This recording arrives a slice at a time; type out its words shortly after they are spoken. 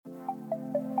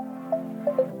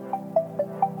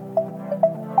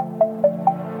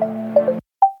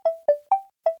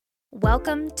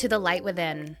Welcome to The Light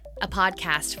Within, a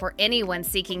podcast for anyone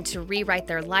seeking to rewrite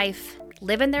their life,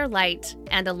 live in their light,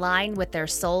 and align with their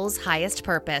soul's highest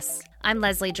purpose. I'm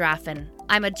Leslie Draffin.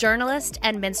 I'm a journalist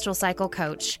and menstrual cycle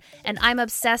coach, and I'm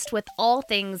obsessed with all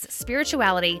things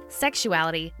spirituality,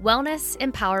 sexuality, wellness,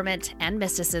 empowerment, and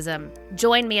mysticism.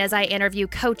 Join me as I interview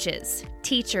coaches,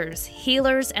 teachers,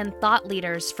 healers, and thought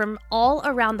leaders from all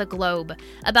around the globe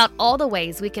about all the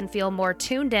ways we can feel more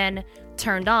tuned in,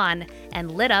 turned on,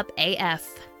 and lit up AF.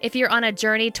 If you're on a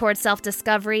journey towards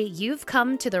self-discovery, you've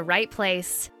come to the right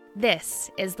place.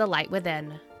 This is The Light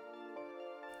Within.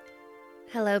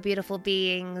 Hello, beautiful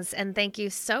beings, and thank you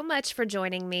so much for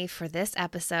joining me for this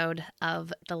episode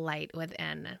of The Light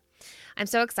Within. I'm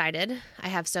so excited. I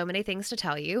have so many things to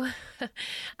tell you.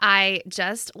 I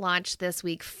just launched this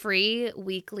week free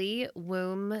weekly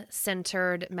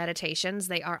womb-centered meditations.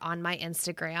 They are on my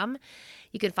Instagram.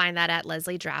 You can find that at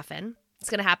Leslie Draffin. It's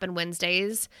going to happen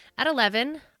Wednesdays at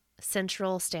 11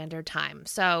 Central Standard Time.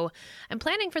 So I'm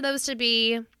planning for those to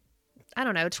be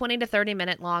 20 to 30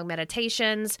 minute long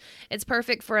meditations. It's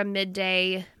perfect for a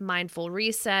midday mindful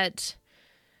reset.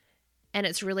 And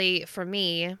it's really, for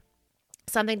me,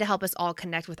 something to help us all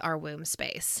connect with our womb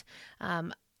space.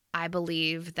 I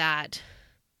believe that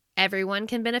everyone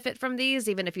can benefit from these,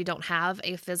 even if you don't have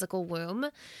a physical womb,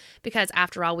 because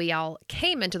after all, we all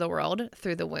came into the world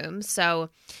through the womb. So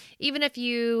even if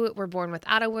you were born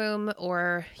without a womb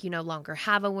or you no longer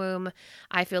have a womb,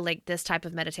 I feel like this type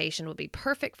of meditation would be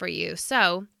perfect for you.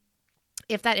 So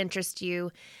if that interests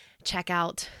you, check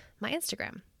out my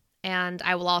Instagram, and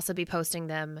I will also be posting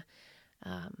them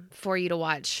for you to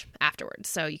watch afterwards.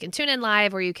 So you can tune in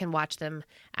live or you can watch them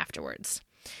afterwards.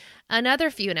 Another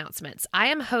few announcements. I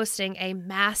am hosting a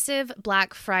massive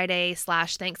Black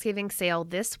Friday/Thanksgiving sale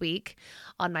this week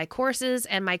on my courses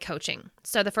and my coaching.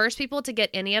 So the first people to get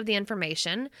any of the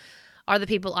information are the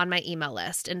people on my email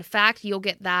list. In fact, you'll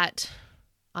get that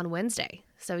on Wednesday.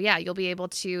 So yeah, you'll be able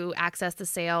to access the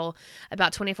sale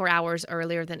about 24 hours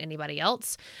earlier than anybody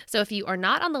else. So if you are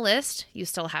not on the list, you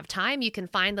still have time. You can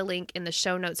find the link in the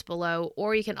show notes below,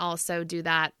 or you can also do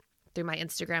that through my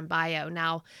Instagram bio.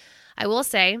 Now, I will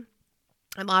say,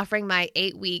 I'm offering my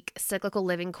 8-week cyclical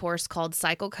living course called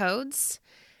Cycle Codes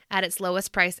at its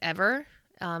lowest price ever.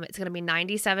 It's going to be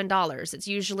 $97. It's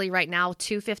usually right now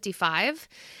 $255.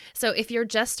 So if you're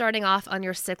just starting off on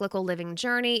your cyclical living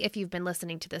journey, if you've been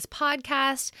listening to this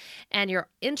podcast and your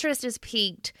interest is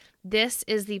piqued, this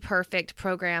is the perfect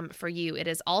program for you. It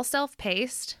is all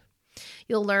self-paced.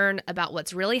 You'll learn about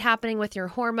what's really happening with your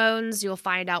hormones. You'll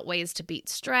find out ways to beat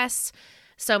stress.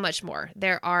 So much more.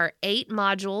 There are 8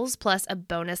 modules plus a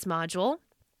bonus module.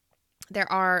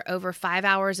 There are over 5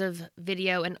 hours of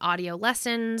video and audio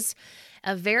lessons,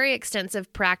 a very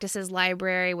extensive practices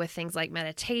library with things like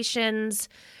meditations.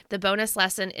 The bonus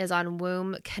lesson is on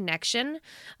womb connection,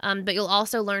 but you'll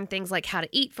also learn things like how to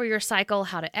eat for your cycle,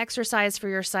 how to exercise for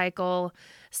your cycle,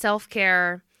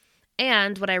 self-care.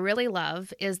 And what I really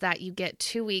love is that you get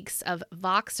 2 weeks of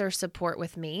Voxer support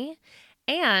with me,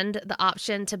 and the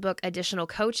option to book additional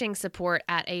coaching support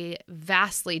at a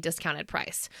vastly discounted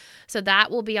price. So that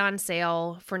will be on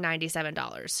sale for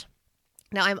 $97.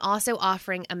 Now, I'm also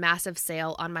offering a massive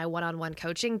sale on my one-on-one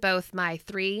coaching, both my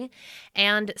 3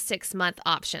 and 6-month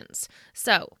options.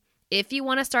 So if you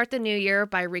want to start the new year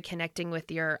by reconnecting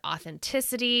with your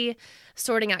authenticity,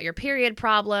 sorting out your period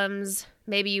problems,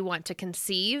 maybe you want to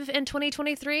conceive in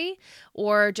 2023,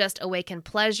 or just awaken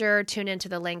pleasure, tune into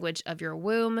the language of your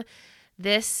womb,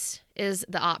 this is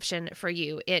the option for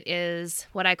you. It is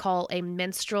what I call a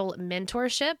menstrual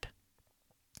mentorship.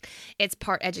 It's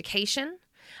part education.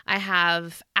 I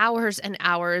have hours and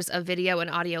hours of video and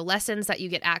audio lessons that you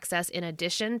get access in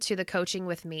addition to the coaching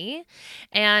with me.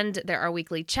 And there are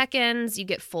weekly check-ins. You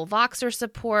get full Voxer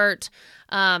support.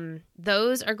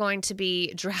 Those are going to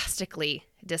be drastically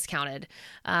discounted.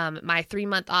 My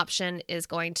 3-month option is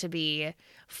going to be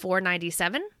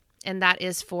 $497. And that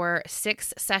is for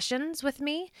 6 sessions with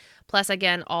me, plus,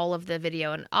 again, all of the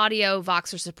video and audio,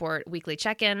 Voxer support, weekly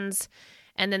check-ins.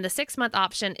 And then the 6-month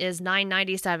option is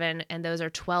 $997, and those are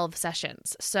 12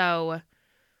 sessions. So,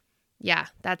 yeah,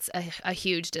 that's a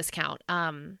huge discount.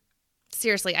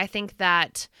 Seriously, I think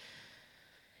that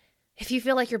if you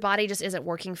feel like your body just isn't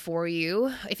working for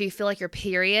you, if you feel like your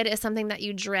period is something that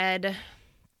you dread,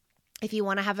 if you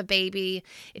want to have a baby,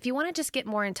 if you want to just get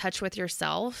more in touch with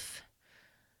yourself,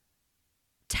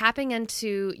 tapping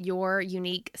into your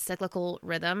unique cyclical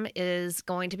rhythm is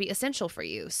going to be essential for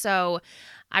you. So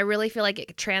I really feel like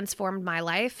it transformed my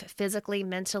life physically,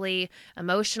 mentally,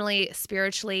 emotionally,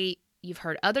 spiritually. you've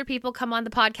heard other people come on the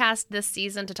podcast this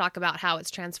season to talk about how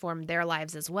it's transformed their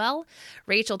lives as well.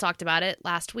 Rachel talked about it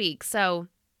last week. So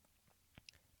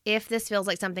if this feels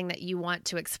like something that you want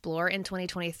to explore in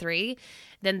 2023,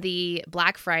 then the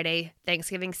Black Friday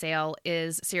Thanksgiving sale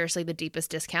is seriously the deepest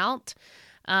discount.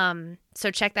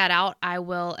 So check that out. I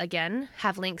will, again,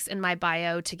 have links in my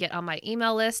bio to get on my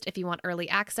email list if you want early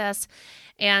access,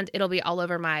 and it'll be all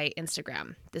over my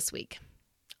Instagram this week.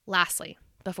 Lastly,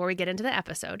 before we get into the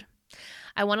episode,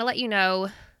 I want to let you know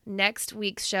next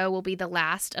week's show will be the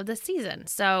last of the season.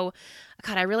 So,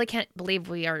 God, I really can't believe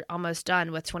we are almost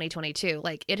done with 2022.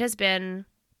 Like, it has been,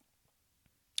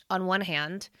 on one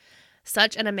hand,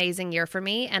 such an amazing year for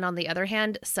me, and on the other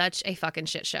hand, such a fucking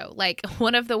shit show. Like,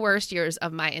 one of the worst years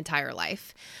of my entire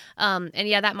life. And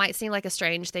yeah, that might seem like a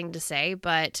strange thing to say,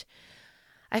 but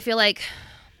I feel like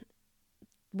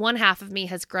one half of me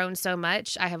has grown so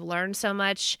much. I have learned so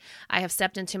much. I have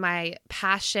stepped into my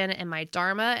passion and my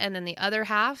dharma. And then the other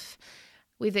half,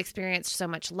 we've experienced so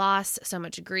much loss, so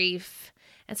much grief,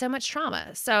 and so much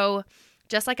trauma. So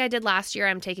just like I did last year,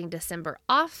 I'm taking December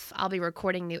off. I'll be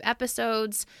recording new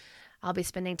episodes. I'll be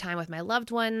spending time with my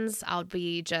loved ones. I'll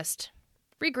be just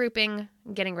regrouping,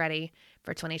 getting ready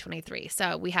for 2023.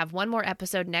 So we have one more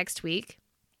episode next week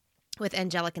with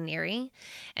Angelica Neri,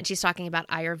 and she's talking about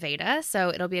Ayurveda. So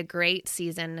it'll be a great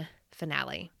season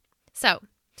finale. So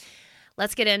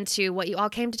let's get into what you all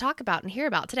came to talk about and hear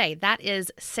about today. That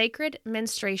is sacred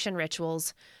menstruation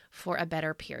rituals for a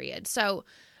better period. So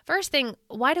first thing,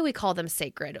 why do we call them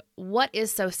sacred? What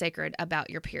is so sacred about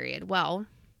your period? Well,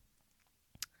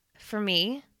 for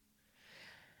me,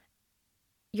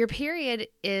 your period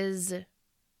is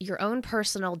your own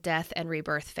personal death and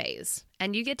rebirth phase,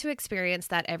 and you get to experience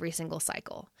that every single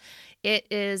cycle. It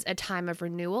is a time of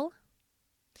renewal,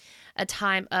 a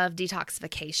time of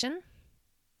detoxification,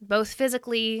 both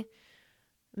physically,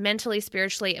 mentally,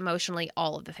 spiritually, emotionally,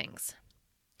 all of the things.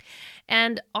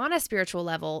 And on a spiritual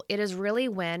level, it is really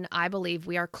when I believe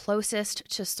we are closest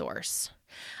to source.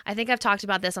 I think I've talked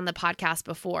about this on the podcast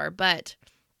before, but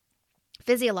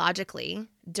physiologically,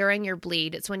 during your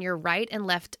bleed, it's when your right and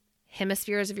left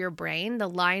hemispheres of your brain, the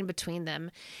line between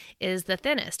them is the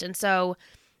thinnest. And so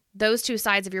those two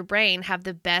sides of your brain have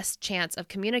the best chance of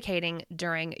communicating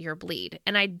during your bleed.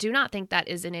 And I do not think that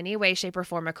is in any way, shape, or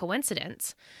form a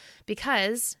coincidence,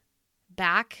 because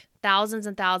back thousands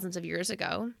and thousands of years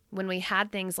ago, when we had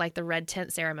things like the red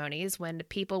tent ceremonies, when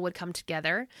people would come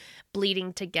together,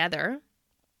 bleeding together,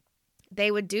 they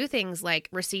would do things like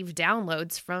receive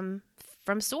downloads from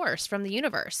source, from the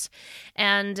universe.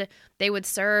 And they would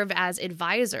serve as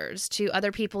advisors to other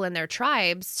people in their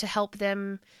tribes to help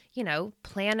them,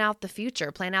 plan out the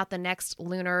future, plan out the next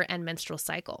lunar and menstrual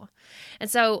cycle. And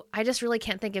so I just really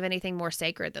can't think of anything more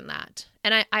sacred than that.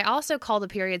 And I also call the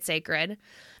period sacred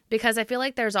because I feel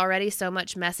like there's already so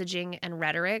much messaging and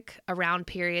rhetoric around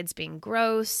periods being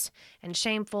gross and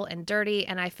shameful and dirty.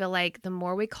 And I feel like the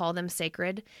more we call them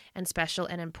sacred and special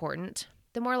and important,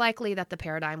 the more likely that the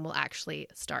paradigm will actually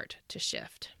start to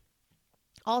shift.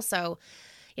 Also,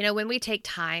 when we take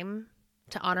time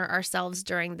to honor ourselves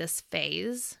during this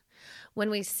phase, when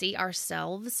we see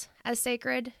ourselves as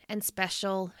sacred and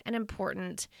special and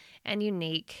important and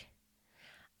unique,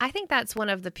 I think that's one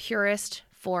of the purest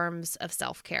forms of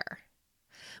self-care.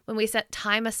 When we set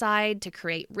time aside to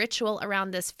create ritual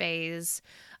around this phase,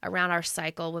 around our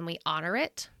cycle, when we honor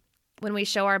it, when we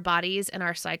show our bodies and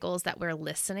our cycles that we're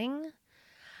listening,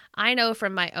 I know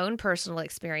from my own personal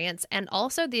experience and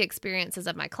also the experiences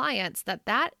of my clients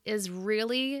that is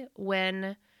really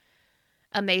when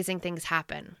amazing things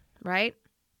happen, right?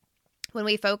 When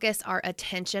we focus our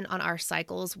attention on our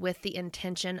cycles with the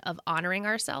intention of honoring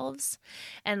ourselves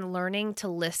and learning to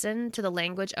listen to the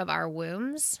language of our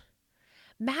wombs,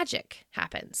 magic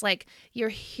happens. Like, you're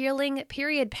healing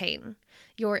period pain,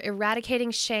 you're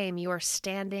eradicating shame, you're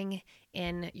standing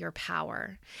in your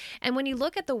power. And when you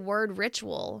look at the word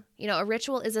ritual, a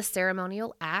ritual is a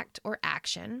ceremonial act or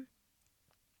action.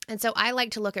 And so I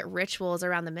like to look at rituals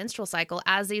around the menstrual cycle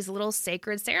as these little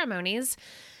sacred ceremonies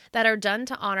that are done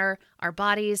to honor our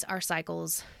bodies, our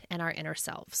cycles, and our inner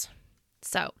selves.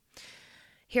 So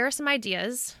here are some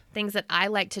ideas, things that I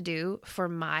like to do for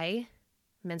my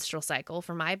menstrual cycle,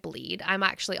 for my bleed. I'm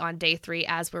actually on day 3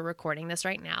 as we're recording this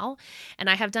right now, and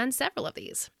I have done several of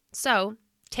these. So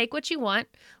take what you want,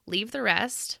 leave the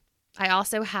rest. I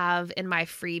also have in my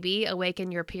freebie,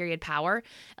 Awaken Your Period Power,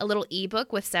 a little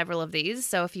ebook with several of these.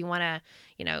 So if you want to,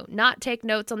 not take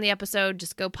notes on the episode,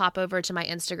 just go pop over to my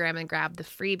Instagram and grab the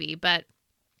freebie. But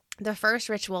the first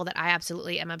ritual that I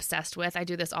absolutely am obsessed with, I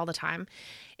do this all the time,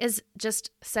 is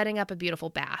just setting up a beautiful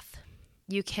bath.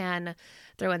 You can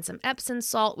throw in some Epsom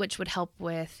salt, which would help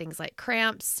with things like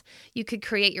cramps. You could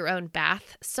create your own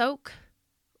bath soak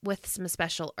with some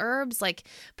special herbs, like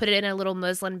put it in a little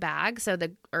muslin bag so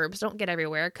the herbs don't get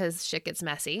everywhere because shit gets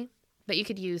messy. But you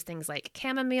could use things like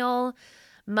chamomile,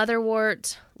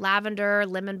 motherwort, lavender,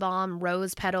 lemon balm,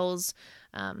 rose petals,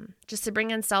 just to bring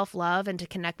in self-love and to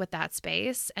connect with that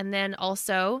space. And then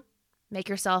also make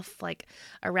yourself like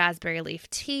a raspberry leaf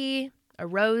tea, a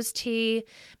rose tea,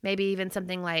 maybe even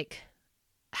something like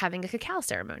having a cacao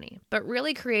ceremony, but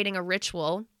really creating a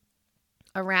ritual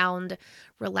around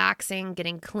relaxing,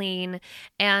 getting clean,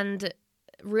 and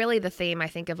really the theme, I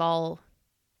think, of all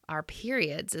our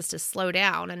periods is to slow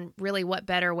down. And really, what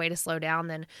better way to slow down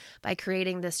than by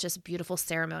creating this just beautiful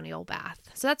ceremonial bath?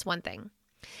 So that's one thing.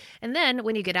 And then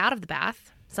when you get out of the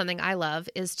bath, something I love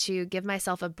is to give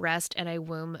myself a breast and a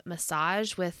womb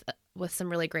massage with some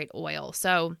really great oil.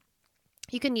 So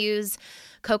you can use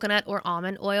coconut or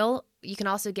almond oil. You can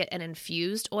also get an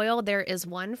infused oil. There is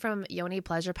one from Yoni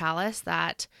Pleasure Palace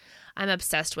that I'm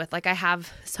obsessed with. Like, I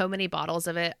have so many bottles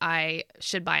of it. I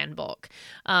should buy in bulk.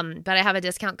 But I have a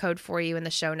discount code for you in the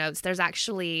show notes. There's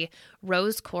actually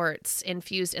rose quartz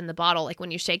infused in the bottle. Like,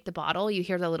 when you shake the bottle, you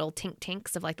hear the little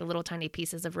tink-tinks of like the little tiny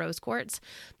pieces of rose quartz.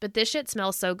 But this shit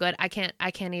smells so good. I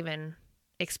can't even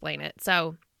explain it.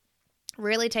 So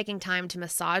really taking time to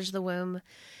massage the womb.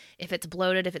 If it's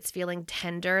bloated, if it's feeling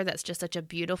tender, that's just such a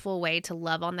beautiful way to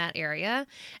love on that area.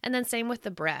 And then same with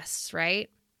the breasts, right?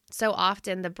 So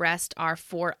often the breasts are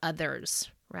for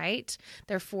others, right?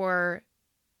 They're for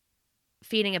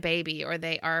feeding a baby, or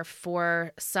they are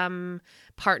for some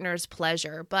partner's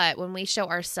pleasure. But when we show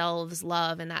ourselves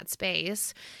love in that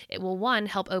space, it will, one,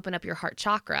 help open up your heart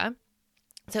chakra.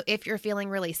 So if you're feeling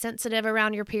really sensitive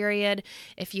around your period,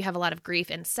 if you have a lot of grief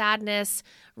and sadness,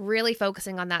 really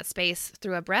focusing on that space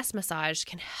through a breast massage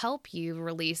can help you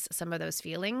release some of those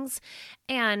feelings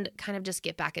and kind of just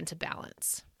get back into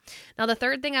balance. Now, the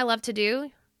third thing I love to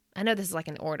do, I know this is like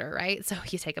an order, right? So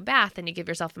you take a bath and you give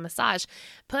yourself a massage,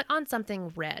 put on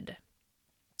something red.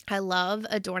 I love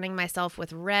adorning myself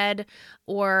with red,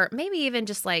 or maybe even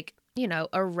just like,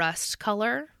 a rust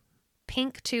color.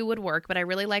 Pink too would work, but I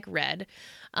really like red.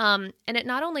 And it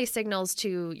not only signals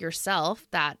to yourself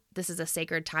that this is a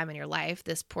sacred time in your life,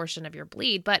 this portion of your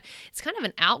bleed, but it's kind of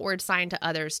an outward sign to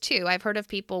others too. I've heard of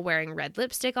people wearing red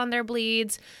lipstick on their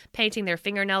bleeds, painting their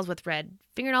fingernails with red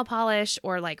fingernail polish,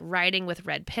 or like writing with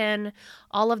red pen.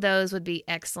 All of those would be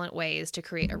excellent ways to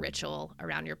create a ritual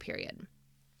around your period.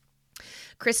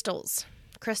 Crystals.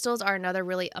 Crystals are another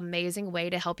really amazing way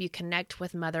to help you connect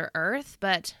with Mother Earth,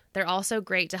 but they're also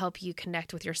great to help you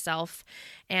connect with yourself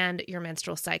and your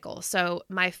menstrual cycle. So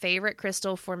my favorite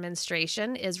crystal for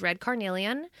menstruation is red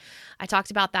carnelian. I talked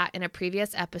about that in a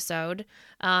previous episode.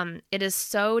 It is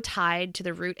so tied to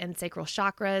the root and sacral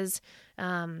chakras.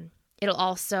 It'll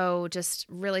also just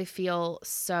really feel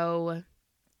so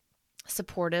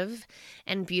supportive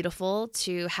and beautiful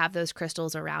to have those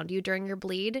crystals around you during your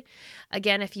bleed.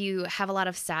 Again, if you have a lot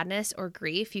of sadness or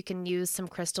grief, you can use some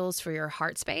crystals for your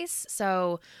heart space.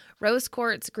 So rose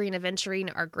quartz, green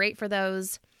aventurine are great for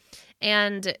those.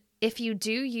 And if you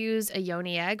do use a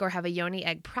yoni egg or have a yoni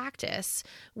egg practice,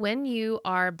 when you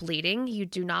are bleeding, you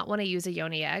do not want to use a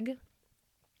yoni egg.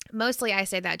 Mostly I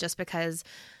say that just because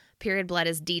period blood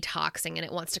is detoxing and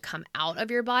it wants to come out of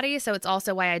your body. So it's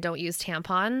also why I don't use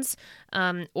tampons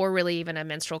or really even a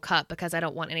menstrual cup, because I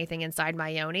don't want anything inside my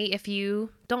yoni. If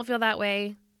you don't feel that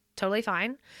way, totally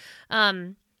fine.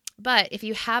 But if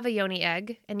you have a yoni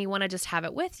egg and you want to just have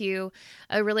it with you,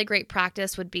 a really great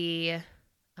practice would be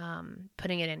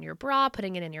putting it in your bra,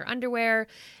 putting it in your underwear,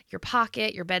 your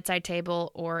pocket, your bedside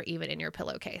table, or even in your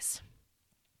pillowcase.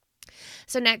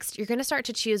 So next, you're going to start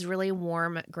to choose really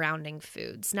warm, grounding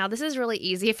foods. Now, this is really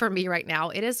easy for me right now.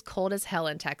 It is cold as hell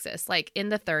in Texas, like in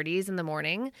the 30s in the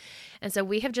morning. And so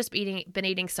we have just been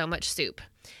eating so much soup.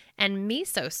 And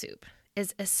miso soup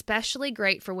is especially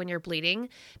great for when you're bleeding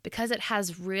because it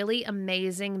has really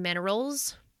amazing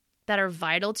minerals that are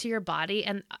vital to your body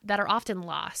and that are often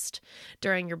lost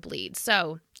during your bleed.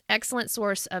 So excellent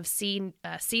source of sea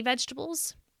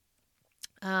vegetables.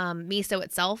 Miso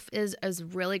itself is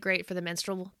really great for the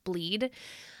menstrual bleed.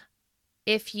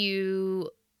 If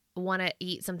you want to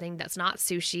eat something that's not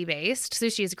sushi based,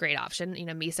 sushi is a great option,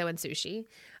 miso and sushi.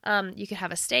 You could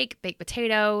have a steak, baked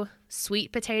potato,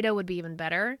 sweet potato would be even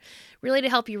better, really to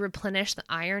help you replenish the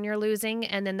iron you're losing.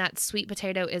 And then that sweet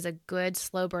potato is a good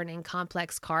slow burning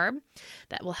complex carb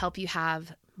that will help you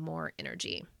have more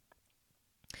energy.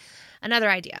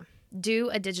 Another idea. do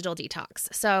a digital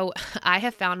detox. So I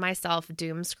have found myself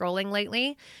doom scrolling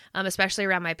lately, especially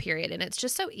around my period. And it's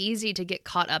just so easy to get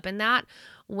caught up in that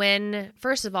when,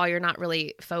 first of all, you're not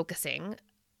really focusing.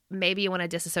 Maybe you want to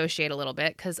disassociate a little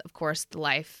bit because, of course, the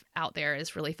life out there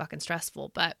is really fucking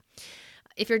stressful. But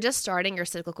if you're just starting your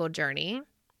cyclical journey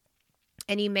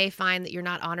and you may find that you're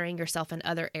not honoring yourself in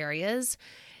other areas,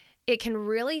 it can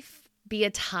really be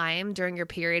a time during your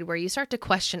period where you start to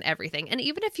question everything. And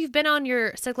even if you've been on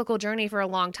your cyclical journey for a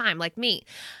long time, like me,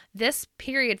 this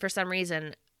period, for some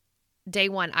reason, day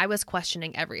one, I was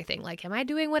questioning everything. Like, am I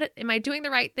doing the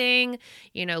right thing?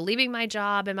 Leaving my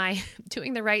job, am I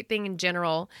doing the right thing in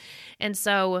general? And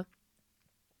so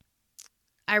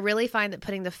I really find that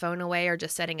putting the phone away or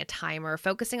just setting a timer,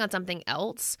 focusing on something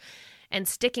else and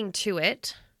sticking to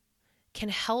it can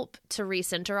help to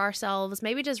recenter ourselves,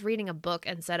 maybe just reading a book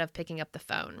instead of picking up the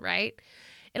phone, right?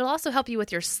 It'll also help you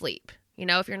with your sleep.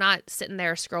 If you're not sitting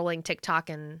there scrolling TikTok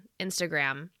and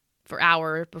Instagram for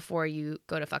hours before you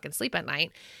go to fucking sleep at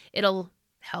night, it'll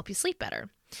help you sleep better.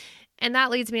 And that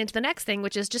leads me into the next thing,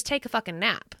 which is just take a fucking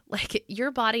nap. Like,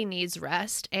 your body needs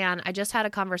rest. And I just had a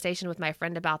conversation with my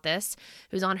friend about this,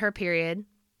 who's on her period.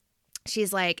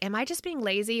 She's like, am I just being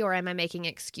lazy or am I making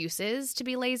excuses to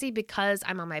be lazy because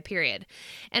I'm on my period?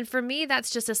 And for me,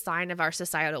 that's just a sign of our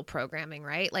societal programming,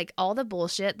 right? Like all the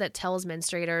bullshit that tells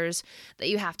menstruators that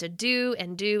you have to do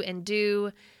and do and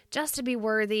do just to be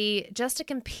worthy, just to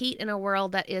compete in a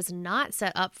world that is not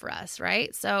set up for us,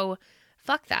 right? So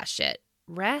fuck that shit.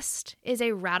 Rest is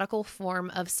a radical form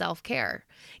of self-care.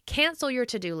 Cancel your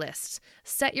to-do lists.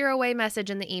 Set your away message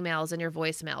in the emails and your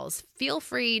voicemails. Feel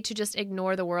free to just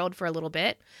ignore the world for a little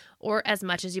bit or as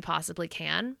much as you possibly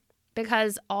can,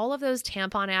 because all of those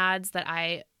tampon ads that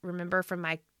I remember from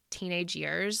my teenage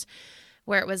years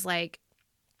where it was like,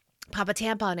 pop a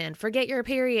tampon in, forget your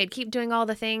period, keep doing all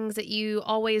the things that you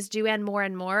always do and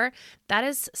more, that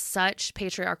is such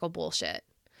patriarchal bullshit.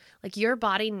 Like, your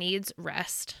body needs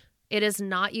rest. It is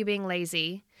not you being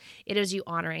lazy. It is you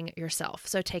honoring yourself.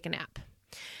 So take a nap.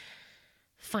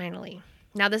 Finally,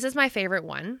 now this is my favorite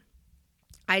one.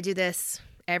 I do this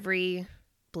every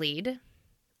bleed.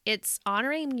 It's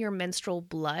honoring your menstrual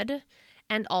blood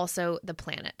and also the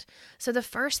planet. So the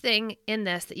first thing in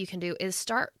this that you can do is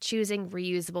start choosing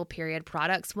reusable period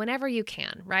products whenever you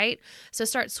can, right? So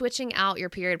start switching out your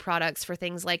period products for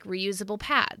things like reusable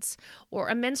pads or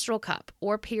a menstrual cup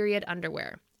or period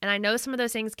underwear. And I know some of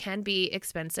those things can be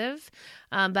expensive,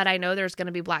 but I know there's going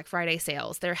to be Black Friday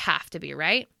sales. There have to be,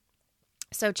 right?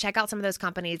 So check out some of those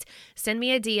companies. Send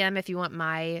me a DM if you want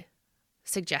my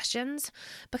suggestions,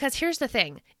 because here's the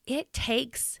thing. It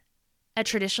takes a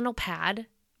traditional pad,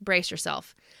 brace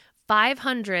yourself,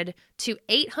 500 to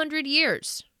 800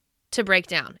 years to break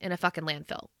down in a fucking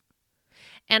landfill.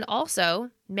 And also,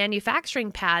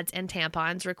 manufacturing pads and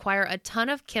tampons require a ton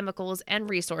of chemicals and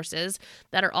resources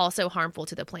that are also harmful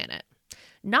to the planet.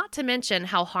 Not to mention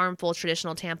how harmful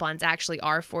traditional tampons actually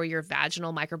are for your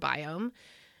vaginal microbiome.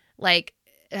 Like,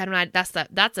 I don't know, that's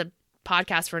a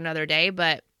podcast for another day,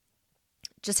 but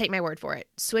just take my word for it.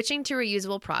 Switching to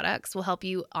reusable products will help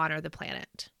you honor the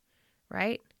planet,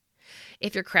 right?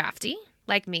 If you're crafty,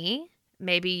 like me,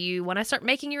 maybe you want to start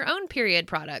making your own period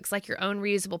products, like your own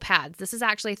reusable pads. This is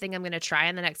actually a thing I'm going to try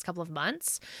in the next couple of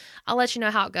months. I'll let you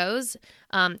know how it goes.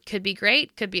 Could be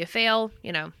great, could be a fail,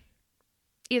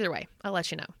 either way, I'll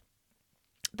let you know.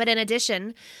 But in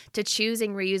addition to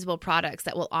choosing reusable products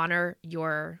that will honor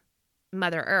your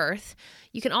Mother Earth,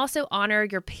 you can also honor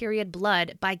your period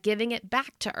blood by giving it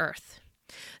back to Earth.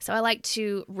 So I like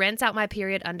to rinse out my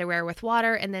period underwear with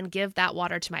water and then give that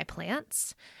water to my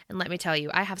plants. And let me tell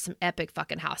you, I have some epic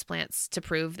fucking houseplants to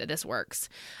prove that this works.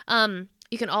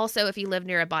 You can also, if you live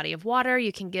near a body of water,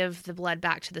 you can give the blood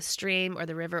back to the stream or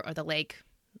the river or the lake,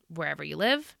 wherever you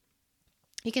live.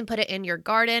 You can put it in your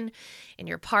garden, in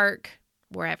your park,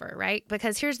 wherever, right?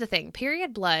 Because here's the thing,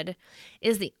 period blood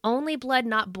is the only blood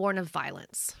not born of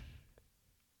violence,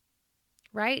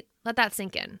 right? Let that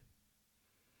sink in.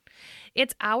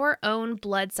 It's our own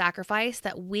blood sacrifice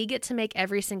that we get to make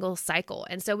every single cycle.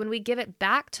 And so when we give it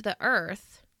back to the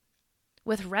earth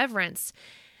with reverence,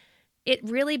 it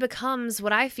really becomes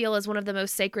what I feel is one of the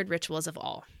most sacred rituals of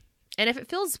all. And if it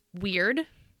feels weird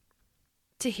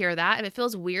to hear that, if it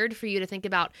feels weird for you to think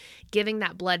about giving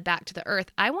that blood back to the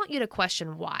earth, I want you to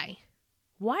question why.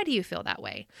 Why do you feel that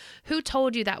way? Who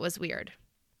told you that was weird?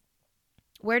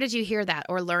 Where did you hear that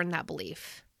or learn that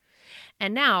belief?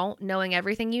 And now, knowing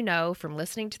everything you know from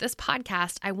listening to this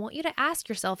podcast, I want you to ask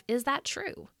yourself, is that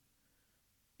true?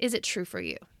 Is it true for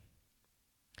you?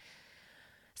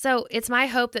 So it's my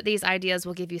hope that these ideas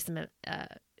will give you some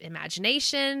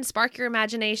imagination, spark your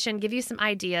imagination, give you some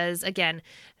ideas. Again,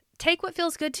 take what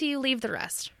feels good to you, leave the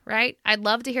rest, right? I'd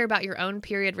love to hear about your own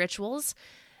period rituals.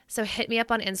 So hit me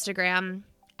up on Instagram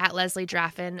at Leslie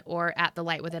Draffin or at the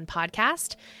Light Within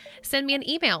podcast. Send me an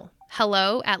email,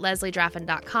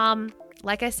 hello@lesliedraffin.com.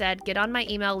 Like I said, get on my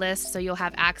email list so you'll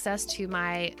have access to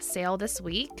my sale this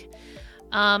week.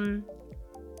 And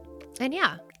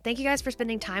yeah, thank you guys for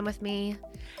spending time with me.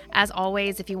 As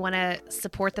always, if you want to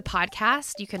support the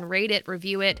podcast, you can rate it,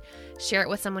 review it, share it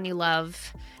with someone you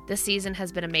love. This season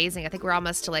has been amazing. I think we're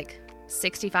almost to like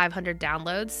 6,500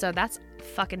 downloads, so that's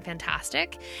fucking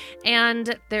fantastic.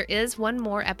 And there is one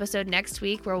more episode next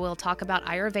week where we'll talk about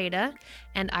Ayurveda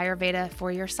and Ayurveda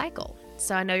for your cycle.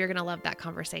 So I know you're going to love that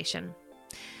conversation.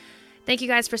 Thank you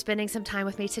guys for spending some time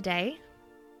with me today.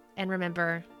 And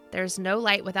remember, there's no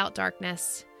light without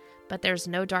darkness, but there's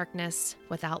no darkness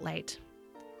without light.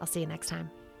 I'll see you next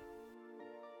time.